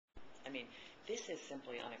I mean, this is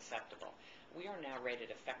simply unacceptable. We are now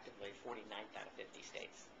rated effectively 49th out of 50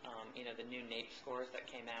 states. The new NAEP scores that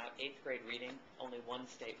came out, 8th grade reading, only one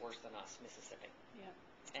state worse than us, Mississippi. Yeah.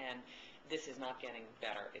 And this is not getting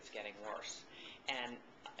better, it's getting worse. And,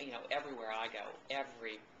 everywhere I go,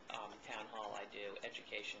 every town hall I do,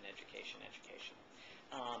 education, education, education.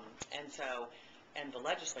 And the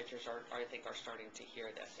legislatures I think, are starting to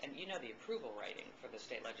hear this. And the approval rating for the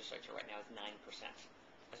state legislature right now is 9%.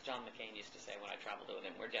 As John McCain used to say when I traveled with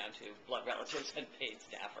him, we're down to blood relatives and paid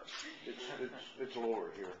staffers. It's lower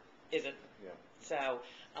here. Is it? Yeah. So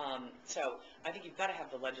I think you've got to have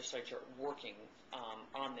the legislature working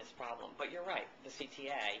on this problem. But you're right, the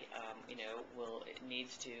CTA,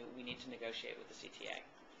 we need to negotiate with the CTA.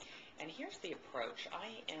 And here's the approach.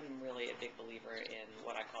 I am really a big believer in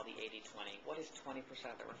what I call the 80-20. What is 20%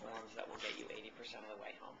 of the reforms that will get you 80% of the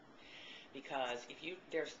way home? Because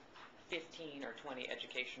there's 15 or 20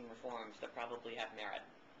 education reforms that probably have merit.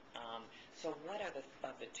 So what are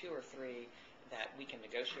the 2 or 3 that we can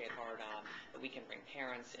negotiate hard on, that we can bring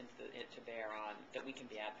parents into bear on, that we can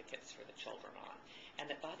be advocates for the children on, and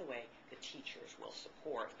that, by the way, the teachers will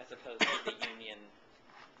support as opposed to the union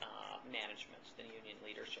management, the union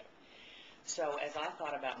leadership. So as I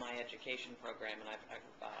thought about my education program, and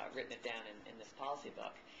I've written it down in this policy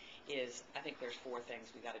book, I think there's 4 things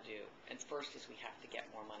we got to do. And first is we have to get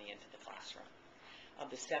more money into the classroom. Of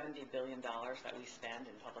the $70 billion that we spend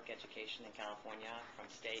in public education in California from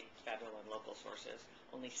state, federal, and local sources,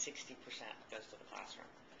 only 60% goes to the classroom.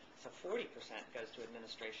 So 40% goes to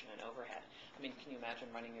administration and overhead. I mean, can you imagine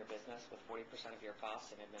running your business with 40% of your costs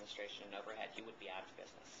in administration and overhead? You would be out of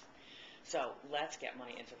business. So let's get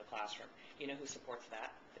money into the classroom. You know who supports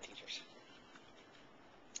that? The teachers.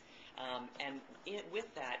 With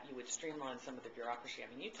that, you would streamline some of the bureaucracy. I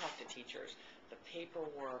mean, you talk to teachers, the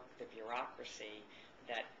paperwork, the bureaucracy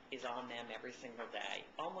that is on them every single day.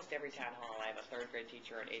 Almost every town hall, I have a 3rd grade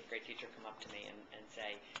teacher or an 8th grade teacher come up to me and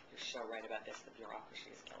say, "You're so right about this, the bureaucracy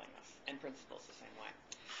is killing us." And principals the same way.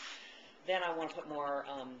 Then I want to put more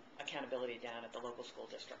accountability down at the local school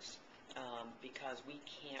districts. Because we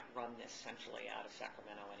can't run this centrally out of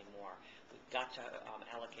Sacramento anymore. We've got to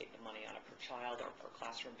allocate the money on a per child or per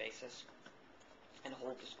classroom basis and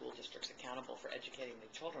hold the school districts accountable for educating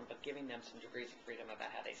the children, but giving them some degrees of freedom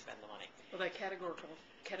about how they spend the money. Well, that categorical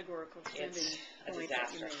spending It's a point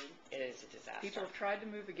that you disaster. made. It is a disaster. People have tried to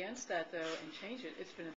move against that, though, and change it. It's been